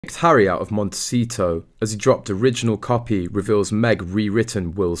Kicked Harry out of Montecito as he dropped original copy reveals Meg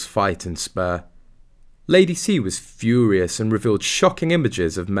Rewritten Will's fight in spare. Lady C was furious and revealed shocking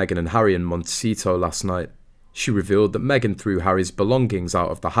images of Meghan and Harry in Montecito last night. She revealed that Meghan threw Harry's belongings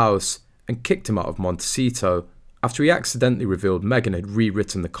out of the house and kicked him out of Montecito after he accidentally revealed Meghan had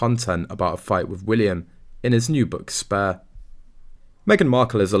rewritten the content about a fight with William in his new book Spare. Meghan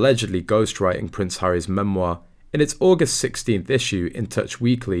Markle is allegedly ghostwriting Prince Harry's memoir. In its August 16th issue, In Touch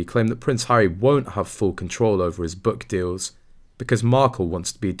Weekly claimed that Prince Harry won't have full control over his book deals because Markle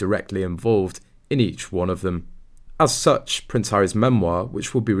wants to be directly involved in each one of them. As such, Prince Harry's memoir,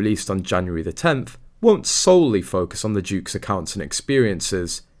 which will be released on January the 10th, won't solely focus on the Duke's accounts and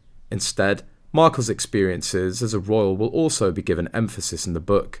experiences. Instead, Markle's experiences as a royal will also be given emphasis in the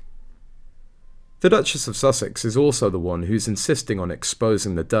book. The Duchess of Sussex is also the one who's insisting on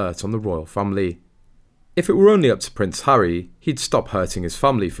exposing the dirt on the royal family. If it were only up to Prince Harry, he'd stop hurting his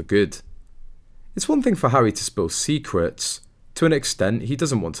family for good. It's one thing for Harry to spill secrets. To an extent, he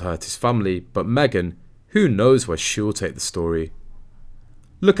doesn't want to hurt his family, but Meghan, who knows where she'll take the story.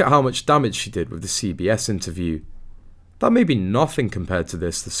 Look at how much damage she did with the CBS interview. That may be nothing compared to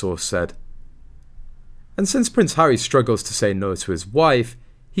this, the source said. And since Prince Harry struggles to say no to his wife,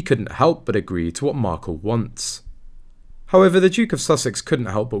 he couldn't help but agree to what Markle wants. However, the Duke of Sussex couldn't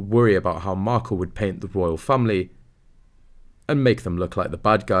help but worry about how Markle would paint the royal family and make them look like the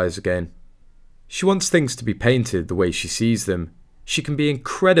bad guys again. She wants things to be painted the way she sees them. She can be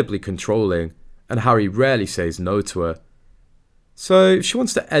incredibly controlling, and Harry rarely says no to her. So if she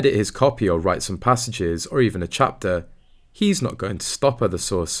wants to edit his copy or write some passages or even a chapter, he's not going to stop her, the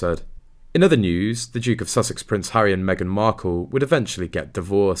source said. In other news, the Duke of Sussex, Prince Harry and Meghan Markle would eventually get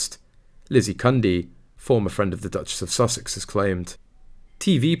divorced. Lizzie Cundy, former friend of the Duchess of Sussex, has claimed.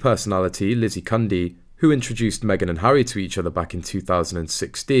 TV personality Lizzie Cundy, who introduced Meghan and Harry to each other back in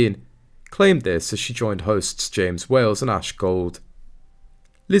 2016, claimed this as she joined hosts James Wales and Ash Gold.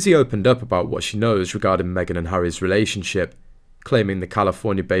 Lizzie opened up about what she knows regarding Meghan and Harry's relationship, claiming the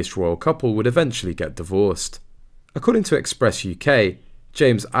California-based royal couple would eventually get divorced. According to Express UK,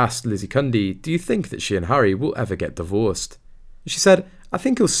 James asked Lizzie Cundy, "Do you think that she and Harry will ever get divorced?" She said, "I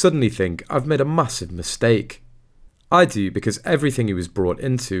think he'll suddenly think I've made a massive mistake. I do because everything he was brought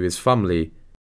into, his family,